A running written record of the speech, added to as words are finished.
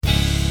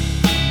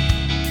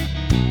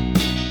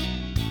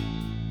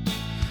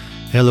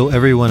Hello,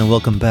 everyone, and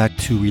welcome back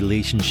to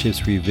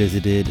Relationships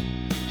Revisited.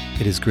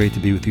 It is great to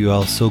be with you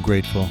all. So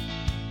grateful.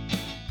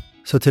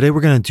 So today we're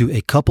going to do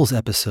a couples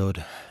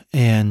episode,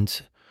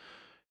 and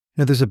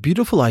there's a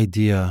beautiful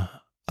idea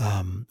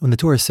when the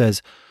Torah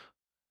says,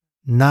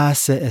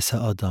 "Na'aseh es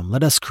ha'adam,"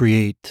 let us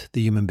create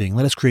the human being,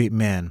 let us create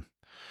man.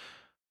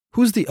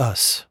 Who's the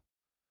us?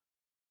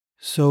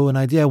 So an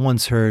idea I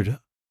once heard,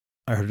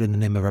 I heard it in the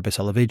name of Rabbi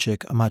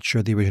Soloveitchik. I'm not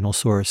sure the original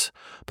source,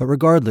 but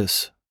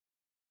regardless,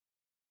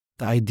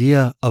 the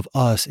idea of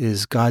us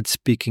is God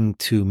speaking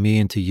to me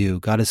and to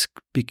you. God is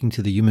speaking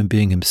to the human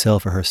being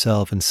himself or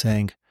herself and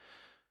saying,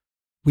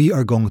 we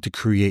are going to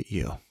create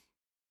you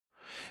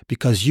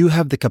because you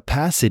have the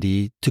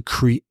capacity to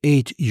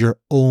create your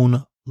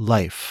own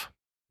life.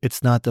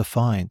 It's not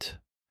defined.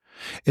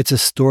 It's a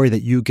story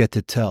that you get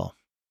to tell.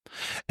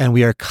 And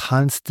we are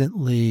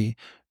constantly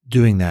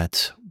doing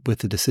that with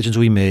the decisions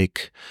we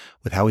make,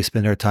 with how we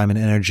spend our time and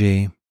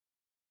energy,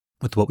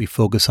 with what we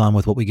focus on,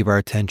 with what we give our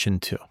attention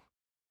to.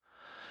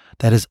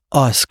 That is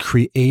us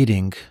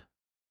creating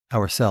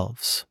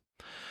ourselves.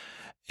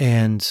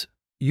 And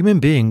human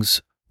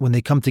beings, when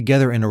they come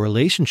together in a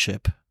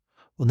relationship,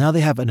 well, now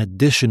they have an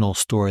additional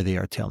story they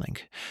are telling.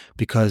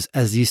 Because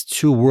as these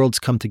two worlds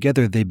come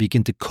together, they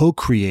begin to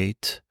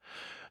co-create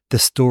the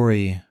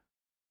story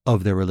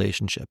of their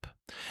relationship.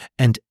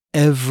 And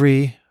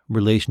every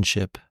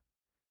relationship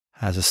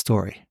has a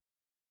story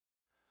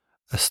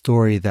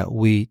that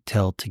we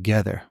tell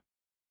together.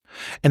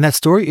 And that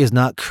story is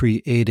not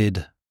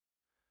created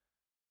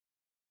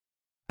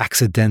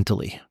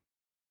accidentally.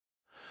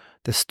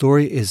 The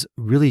story is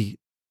really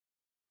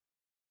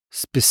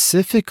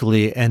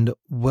specifically and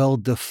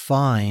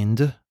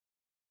well-defined,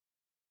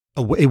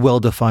 a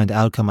well-defined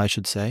outcome, I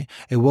should say,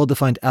 a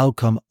well-defined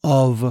outcome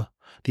of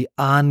the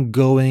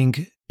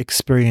ongoing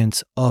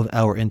experience of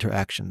our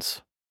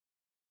interactions.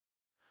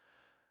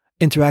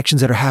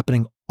 Interactions that are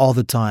happening all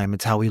the time.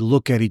 It's how we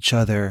look at each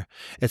other.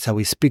 It's how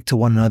we speak to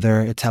one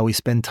another. It's how we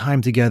spend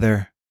time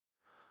together.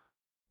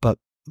 But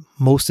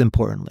most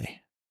importantly,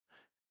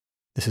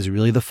 this is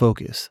really the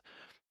focus.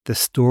 The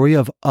story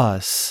of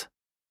us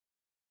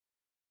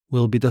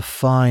will be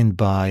defined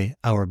by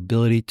our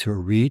ability to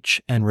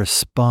reach and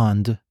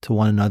respond to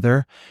one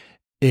another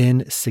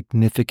in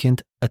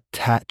significant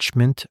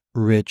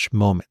attachment-rich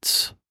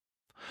moments.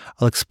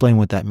 I'll explain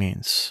what that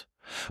means.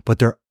 But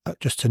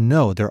just to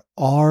know, there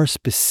are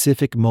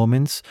specific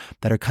moments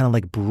that are kind of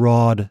like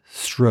broad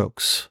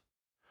strokes.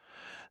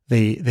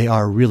 They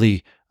are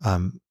really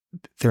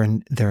they're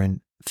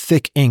in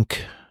thick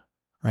ink,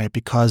 right?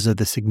 Because of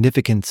the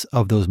significance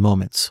of those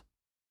moments.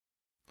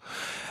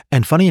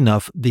 And funny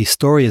enough, the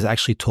story is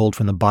actually told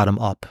from the bottom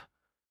up.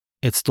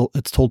 It's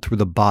told through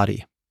the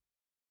body.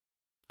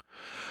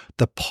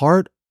 The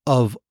part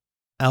of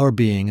our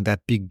being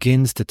that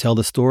begins to tell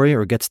the story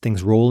or gets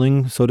things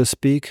rolling, so to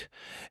speak,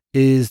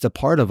 is the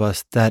part of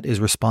us that is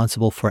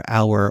responsible for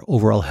our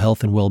overall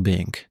health and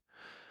well-being.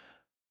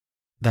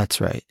 That's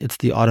right. It's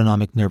the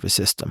autonomic nervous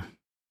system.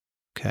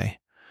 Okay.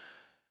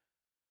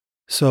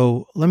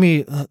 So let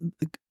me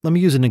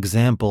use an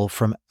example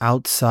from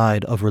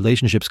outside of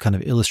relationships, kind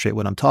of illustrate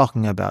what I'm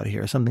talking about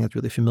here, something that's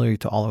really familiar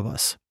to all of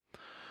us.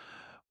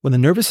 When the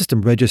nervous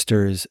system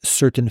registers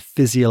certain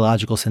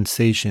physiological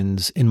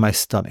sensations in my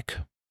stomach,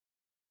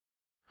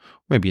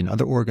 maybe in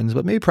other organs,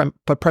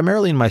 but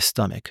primarily in my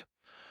stomach,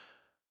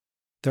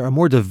 there are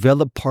more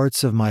developed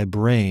parts of my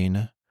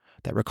brain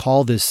that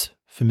recall this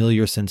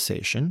familiar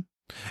sensation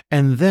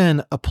and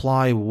then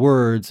apply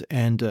words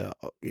and a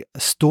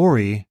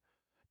story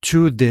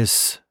to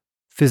this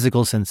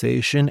physical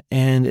sensation,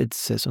 and it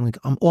says something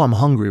like, I'm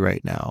hungry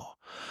right now.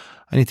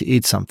 I need to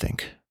eat something.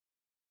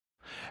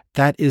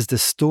 That is the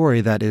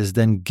story that is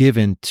then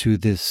given to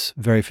this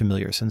very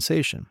familiar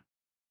sensation.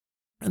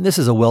 And this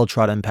is a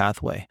well-trodden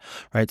pathway,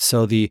 right?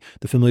 So the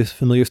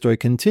familiar story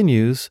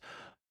continues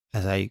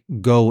as I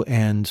go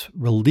and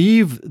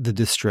relieve the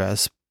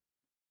distress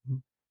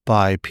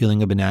by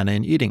peeling a banana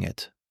and eating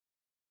it.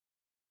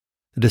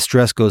 The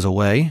distress goes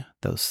away,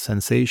 those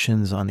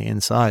sensations on the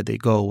inside, they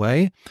go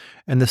away,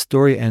 and the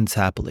story ends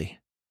happily.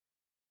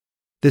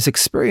 This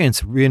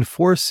experience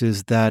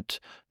reinforces that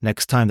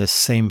next time the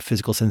same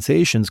physical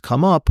sensations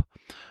come up,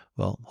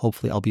 well,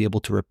 hopefully I'll be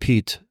able to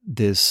repeat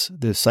this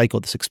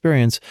cycle, this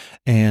experience,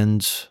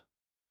 and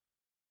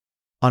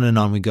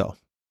on we go.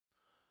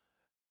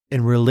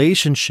 In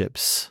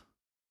relationships,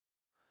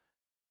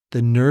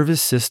 the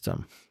nervous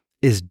system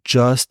is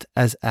just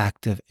as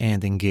active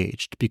and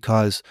engaged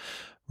because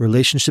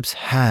relationships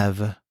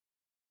have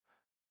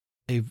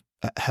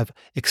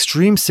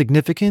extreme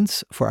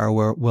significance for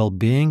our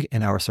well-being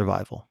and our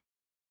survival.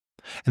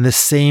 And the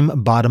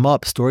same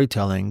bottom-up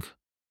storytelling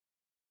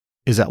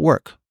is at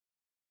work.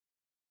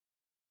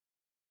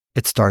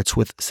 It starts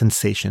with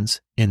sensations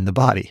in the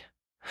body.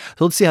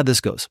 So let's see how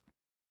this goes.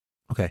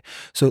 Okay,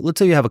 so let's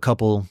say you have a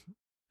couple,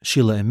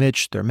 Sheila and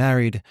Mitch, they're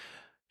married.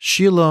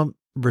 Sheila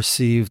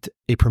received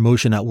a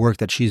promotion at work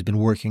that she's been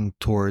working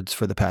towards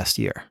for the past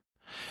year.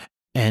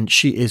 And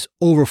she is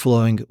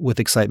overflowing with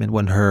excitement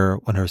when her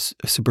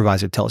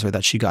supervisor tells her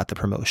that she got the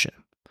promotion.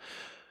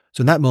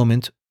 So in that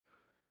moment,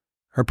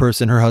 her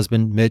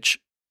husband, Mitch,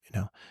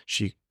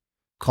 she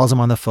calls him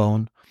on the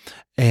phone,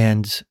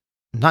 and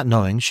not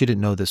knowing, she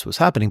didn't know this was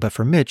happening, but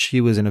for Mitch,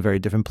 he was in a very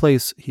different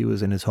place. He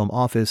was in his home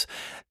office,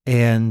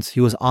 and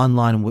he was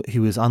online. He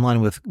was online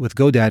with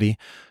GoDaddy,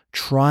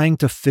 trying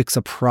to fix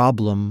a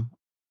problem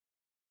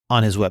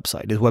on his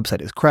website. His website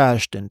has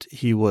crashed, and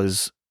he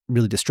was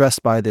really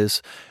distressed by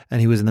this.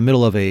 And he was in the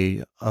middle of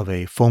a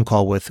phone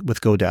call with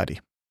GoDaddy.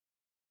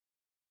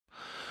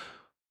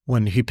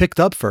 When he picked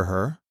up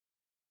for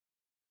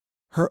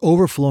her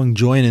overflowing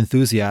joy and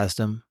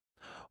enthusiasm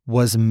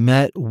was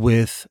met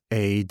with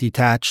a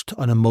detached,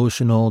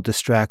 unemotional,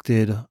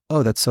 distracted,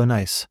 "Oh, that's so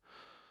nice."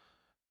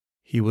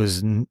 He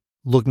was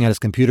looking at his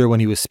computer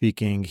when he was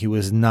speaking. He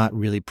was not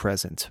really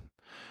present.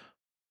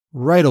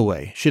 Right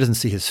away, she doesn't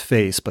see his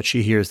face, but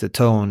she hears the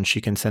tone.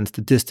 She can sense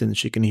the distance.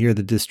 She can hear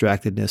the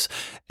distractedness.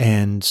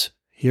 And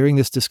hearing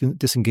this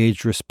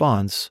disengaged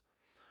response,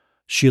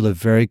 Sheila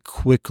very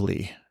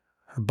quickly,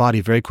 her body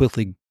very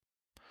quickly,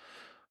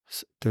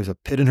 there's a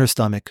pit in her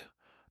stomach.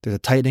 There's a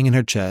tightening in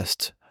her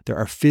chest. There's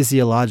a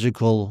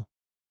physiological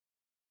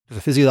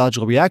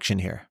reaction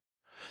here.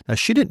 Now,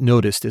 she didn't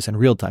notice this in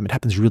real time. It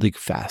happens really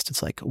fast.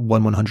 It's like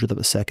 1/100th of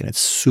a second. It's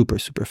super,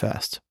 super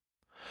fast.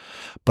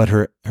 But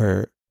her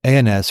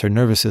ANS, her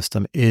nervous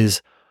system,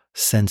 is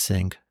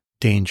sensing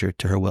danger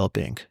to her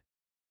well-being.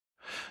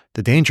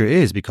 The danger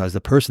is because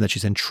the person that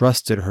she's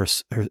entrusted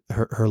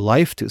her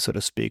life to, so to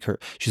speak,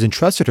 she's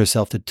entrusted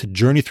herself to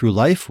journey through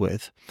life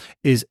with,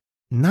 is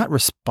not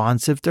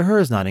responsive to her,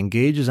 is not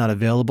engaged, is not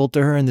available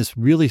to her in this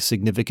really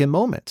significant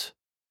moment.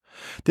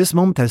 This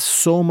moment has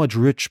so much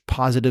rich,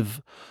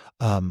 positive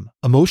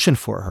emotion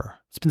for her.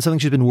 It's been something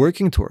she's been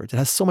working towards. It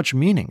has so much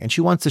meaning, and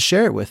she wants to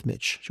share it with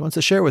Mitch. She wants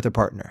to share it with her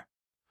partner.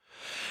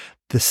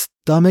 The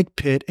stomach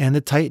pit and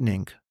the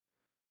tightening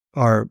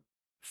are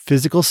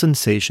physical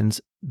sensations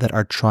that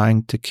are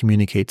trying to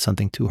communicate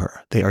something to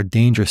her. They are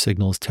danger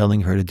signals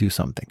telling her to do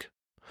something.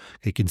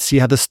 You can see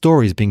how the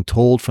story is being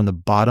told from the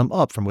bottom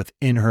up, from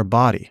within her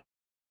body.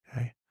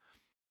 Okay?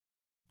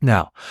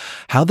 Now,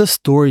 how the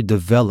story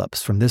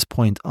develops from this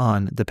point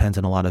on depends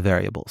on a lot of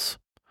variables.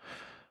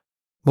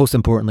 Most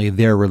importantly,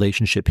 their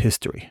relationship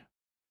history,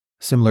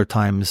 similar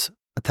times,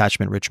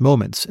 attachment-rich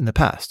moments in the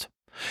past.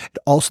 It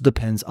also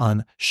depends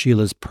on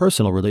Sheila's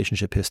personal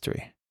relationship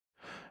history,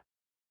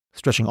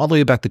 stretching all the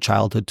way back to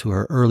childhood to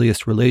her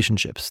earliest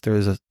relationships. There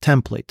is a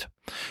template.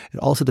 It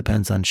also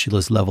depends on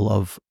Sheila's level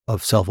of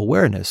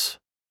self-awareness.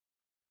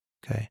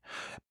 Okay.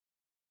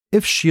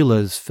 If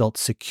Sheila's felt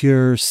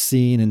secure,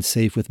 seen, and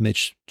safe with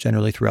Mitch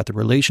generally throughout the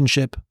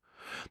relationship,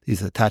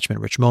 these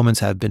attachment-rich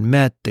moments have been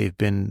met. They've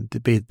been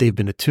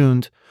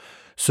attuned.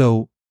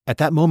 So at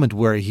that moment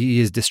where he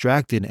is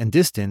distracted and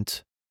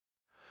distant,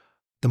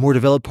 the more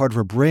developed part of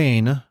her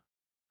brain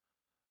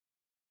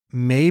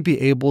may be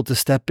able to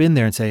step in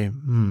there and say,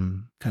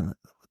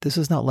 this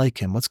is not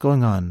like him. What's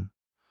going on?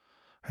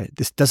 Right?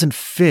 This doesn't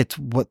fit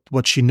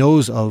what she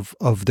knows of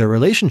their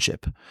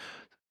relationship.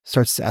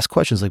 Starts to ask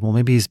questions like, well,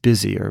 maybe he's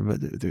busy, or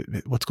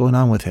what's going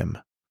on with him?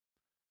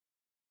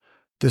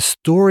 The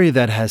story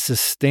that has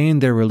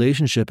sustained their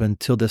relationship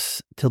until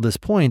this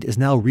point is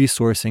now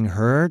resourcing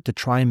her to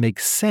try and make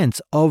sense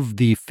of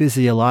the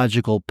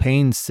physiological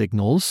pain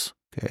signals,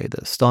 okay,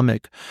 the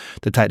stomach,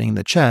 the tightening in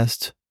the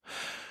chest,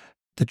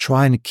 to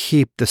try and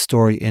keep the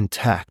story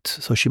intact.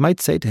 So she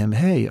might say to him,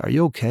 "Hey, are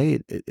you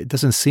okay? It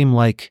doesn't seem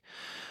like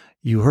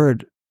you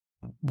heard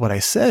what I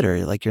said,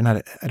 or like you're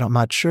not, I'm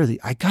not sure.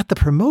 I got the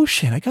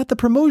promotion.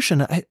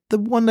 The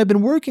one I've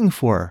been working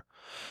for."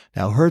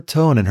 Now, her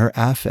tone and her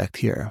affect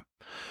here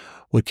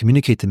would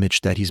communicate to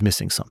Mitch that he's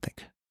missing something.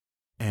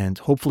 And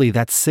hopefully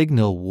that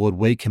signal would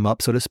wake him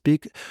up, so to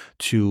speak,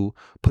 to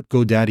put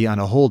GoDaddy on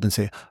a hold and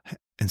say,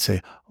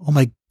 "Oh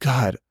my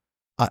God,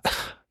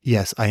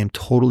 yes, I am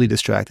totally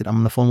distracted. I'm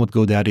on the phone with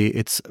GoDaddy.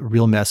 It's a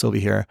real mess over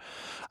here.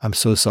 I'm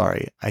so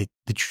sorry. Did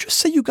you just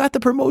say you got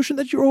the promotion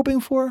that you're hoping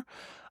for?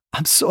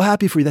 I'm so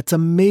happy for you. That's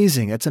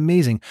amazing. That's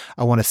amazing.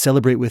 I want to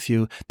celebrate with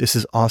you. This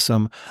is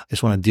awesome. I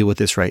just want to deal with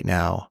this right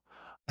now.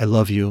 I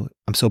love you.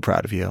 I'm so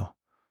proud of you.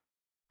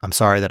 I'm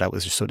sorry that I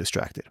was just so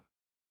distracted."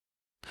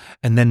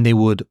 And then there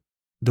would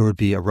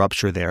be a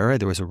rupture there.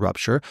 There was a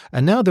rupture,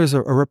 and now there's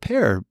a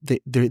repair. They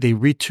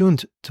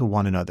retuned to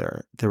one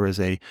another. There is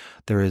a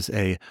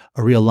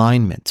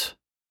realignment.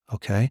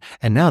 Okay,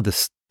 and now the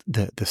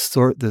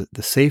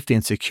safety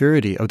and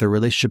security of the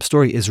relationship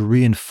story is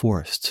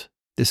reinforced.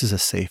 This is a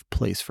safe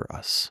place for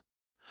us.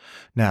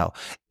 Now,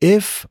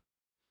 if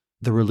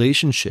the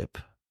relationship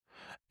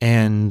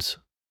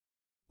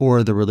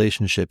or the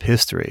relationship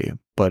history,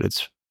 but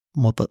it's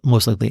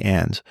most likely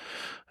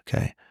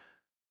okay.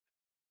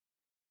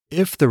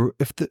 If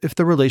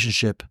the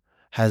relationship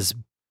has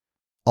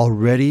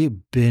already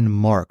been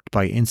marked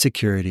by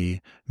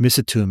insecurity,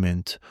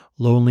 misattunement,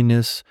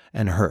 loneliness,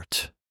 and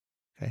hurt,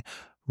 okay,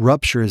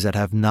 ruptures that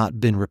have not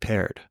been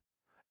repaired,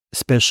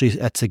 especially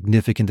at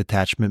significant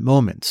attachment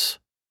moments,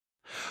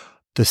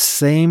 the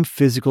same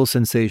physical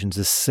sensations,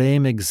 the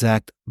same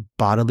exact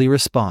bodily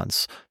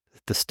response,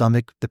 the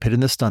stomach, the pit in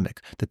the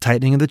stomach, the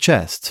tightening of the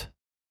chest,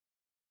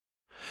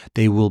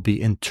 they will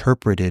be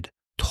interpreted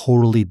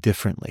totally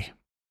differently.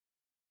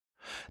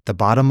 The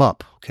bottom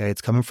up, okay,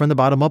 it's coming from the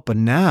bottom up, but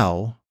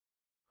now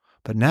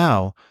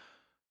the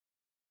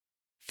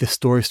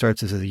story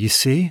starts as, you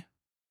see,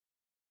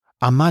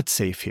 I'm not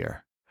safe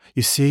here.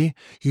 You see,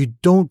 you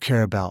don't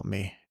care about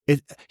me.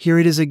 Here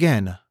it is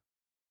again.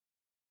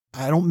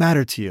 I don't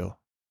matter to you.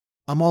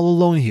 I'm all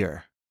alone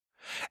here.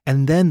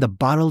 And then the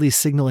bodily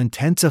signal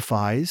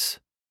intensifies.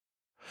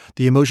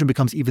 The emotion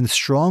becomes even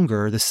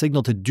stronger. The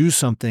signal to do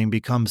something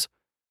becomes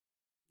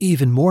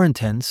even more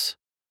intense.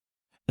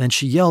 And then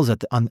she yells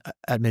at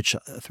Mitch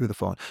through the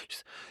phone.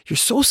 You're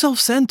so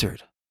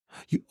self-centered.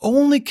 You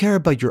only care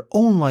about your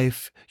own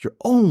life, your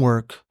own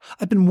work.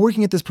 I've been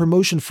working at this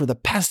promotion for the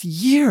past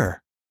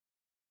year.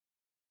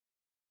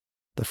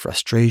 The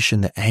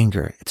frustration, the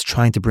anger, it's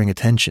trying to bring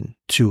attention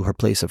to her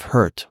place of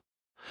hurt.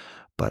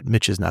 But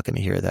Mitch is not going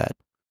to hear that.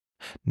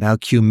 Now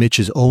cue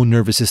Mitch's own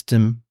nervous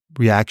system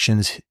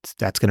reactions.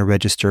 That's going to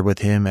register with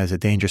him as a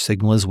danger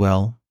signal as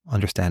well,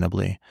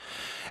 understandably.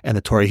 And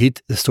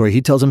the story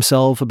he tells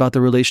himself about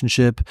the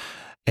relationship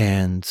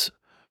and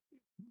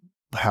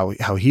how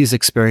he's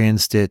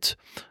experienced it.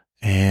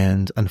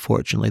 And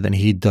unfortunately, then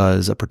he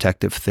does a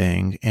protective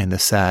thing, and the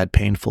sad,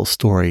 painful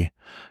story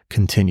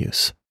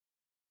continues.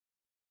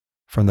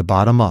 From the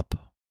bottom up,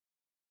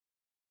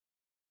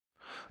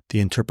 the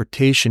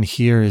interpretation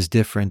here is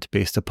different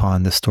based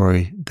upon the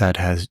story that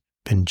has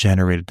been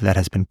generated, that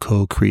has been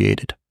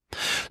co-created.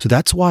 So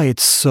that's why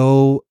it's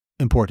so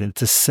important.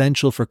 It's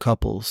essential for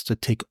couples to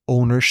take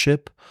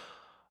ownership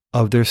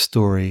of their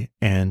story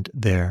and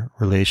their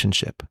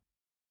relationship.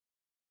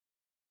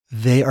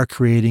 They are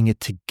creating it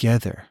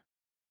together.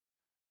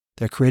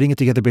 They're creating it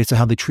together based on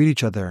how they treat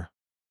each other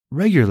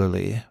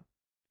regularly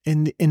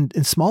in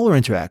smaller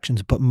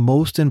interactions, but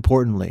most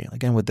importantly,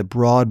 again, with the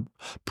broad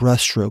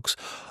brushstrokes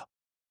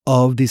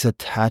of these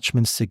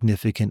attachment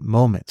significant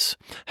moments,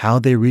 how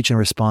they reach and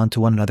respond to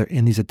one another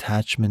in these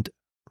attachment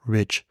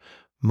rich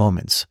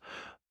moments.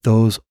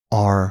 Those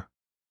are,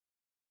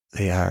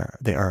 they are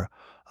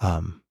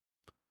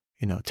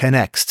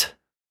 10x'd.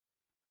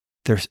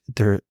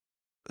 They're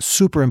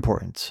super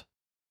important.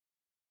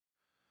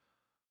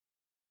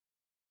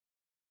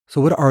 So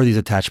what are these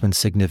attachment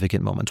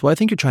significant moments? Well, I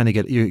think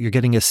you're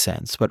getting a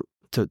sense, but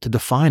to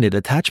define it,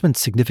 attachment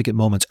significant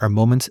moments are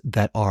moments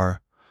that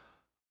are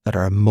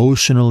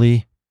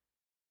emotionally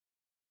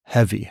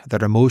heavy,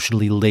 that are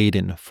emotionally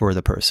laden for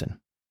the person.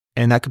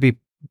 And that could be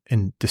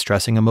in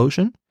distressing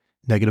emotion,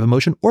 negative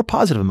emotion, or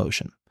positive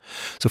emotion.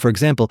 So for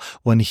example,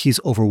 when he's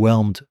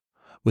overwhelmed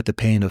with the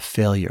pain of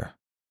failure,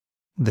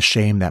 the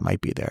shame that might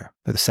be there,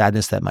 or the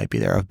sadness that might be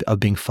there of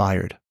being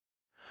fired.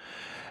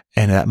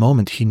 And at that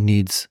moment, he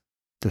needs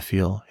to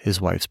feel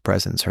his wife's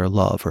presence, her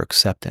love, her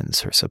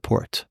acceptance, her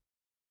support.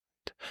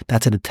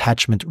 That's an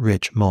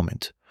attachment-rich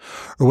moment.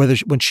 Or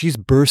when she's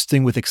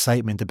bursting with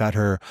excitement about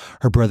her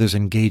brother's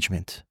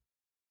engagement.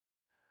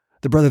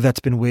 The brother that's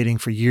been waiting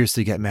for years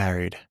to get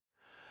married.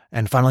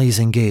 And finally he's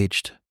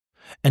engaged.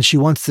 And she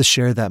wants to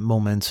share that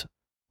moment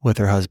with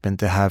her husband,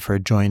 to have her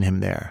join him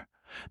there.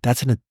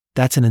 That's an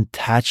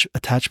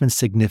attachment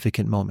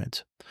significant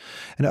moment.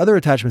 And other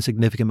attachment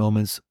significant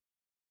moments,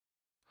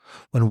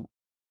 when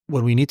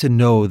we need to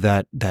know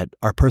that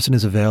our person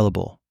is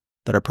available,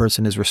 that our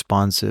person is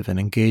responsive and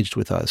engaged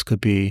with us,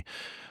 could be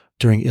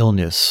during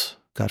illness,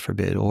 God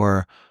forbid,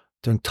 or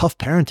during tough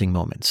parenting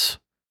moments,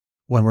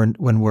 when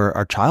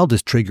our child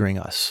is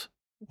triggering us.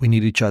 We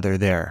need each other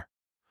there.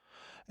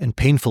 And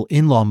painful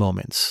in-law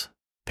moments,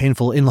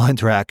 painful in-law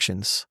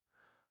interactions,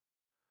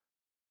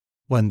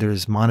 when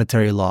there's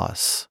monetary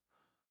loss,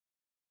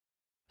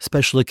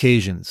 special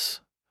occasions,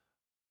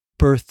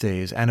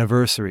 birthdays,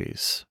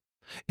 anniversaries,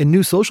 in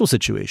new social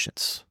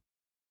situations.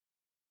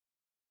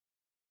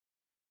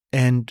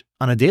 And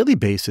on a daily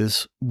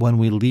basis, when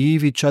we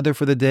leave each other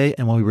for the day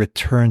and when we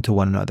return to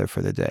one another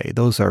for the day,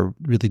 those are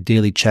really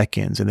daily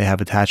check-ins, and they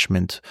have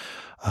attachment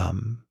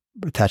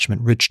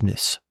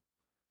richness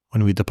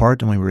when we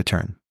depart and when we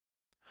return.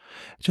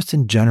 Just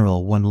in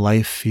general, when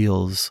life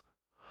feels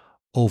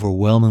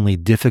overwhelmingly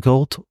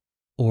difficult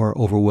or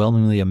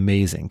overwhelmingly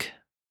amazing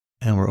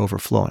and we're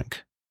overflowing,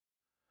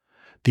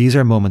 these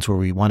are moments where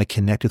we want to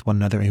connect with one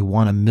another, and we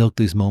want to milk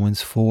these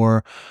moments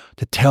to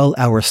tell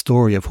our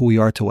story of who we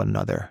are to one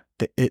another.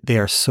 They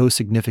are so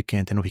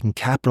significant, and if we can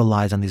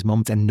capitalize on these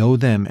moments and know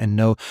them and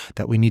know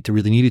that we need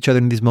each other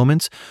in these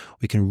moments,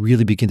 we can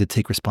really begin to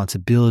take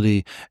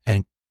responsibility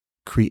and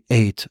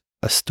create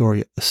a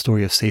story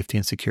of safety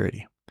and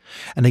security.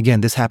 And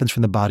again, this happens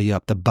from the body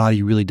up. The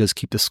body really does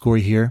keep the score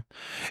here.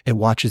 It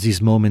watches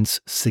these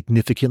moments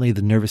significantly.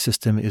 The nervous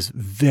system is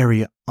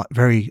very,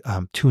 very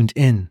tuned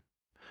in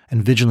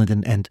and vigilant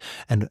and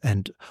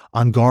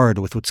on guard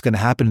with what's going to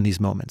happen in these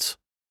moments.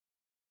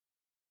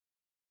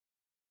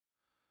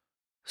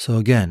 So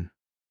again,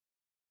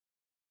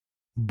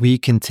 we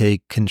can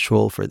take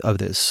control of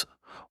this.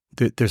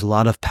 There's a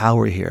lot of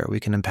power here. We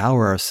can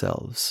empower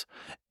ourselves.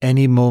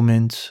 Any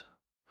moment,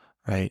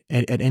 right?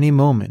 At any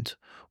moment,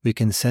 we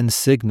can send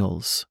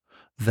signals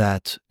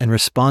and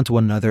respond to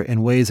one another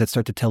in ways that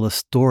start to tell a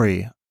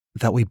story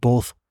that we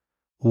both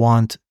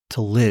want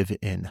to live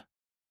in.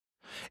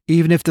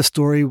 Even if the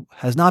story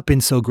has not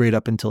been so great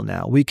up until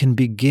now, we can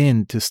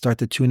begin to start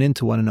to tune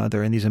into one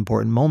another in these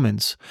important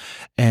moments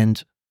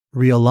and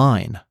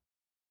realign.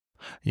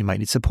 You might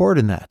need support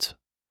in that.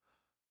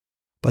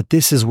 But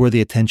this is where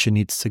the attention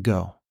needs to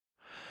go.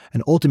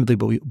 And ultimately,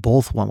 what we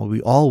both want, what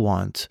we all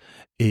want,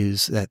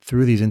 is that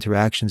through these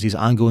interactions, these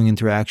ongoing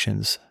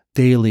interactions,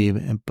 daily,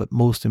 but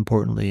most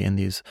importantly in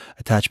these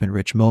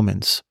attachment-rich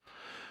moments,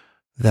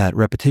 that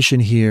repetition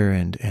here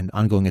and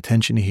ongoing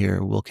attention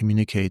here will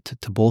communicate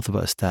to both of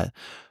us that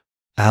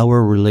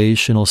our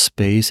relational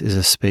space is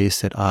a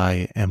space that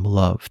I am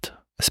loved,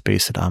 a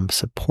space that I'm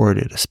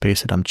supported, a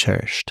space that I'm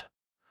cherished,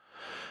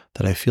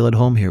 that I feel at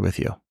home here with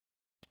you.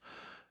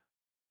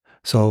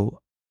 So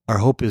our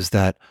hope is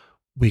that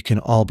we can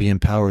all be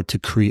empowered to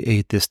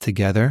create this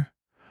together.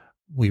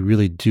 We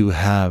really do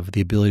have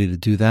the ability to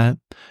do that.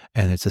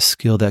 And it's a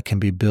skill that can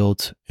be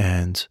built,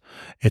 and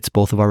it's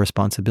both of our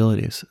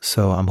responsibilities.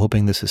 So I'm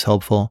hoping this is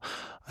helpful.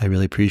 I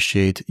really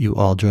appreciate you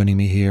all joining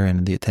me here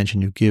and the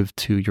attention you give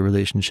to your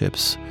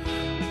relationships.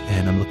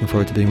 And I'm looking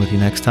forward to being with you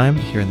next time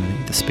here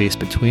in the space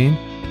between.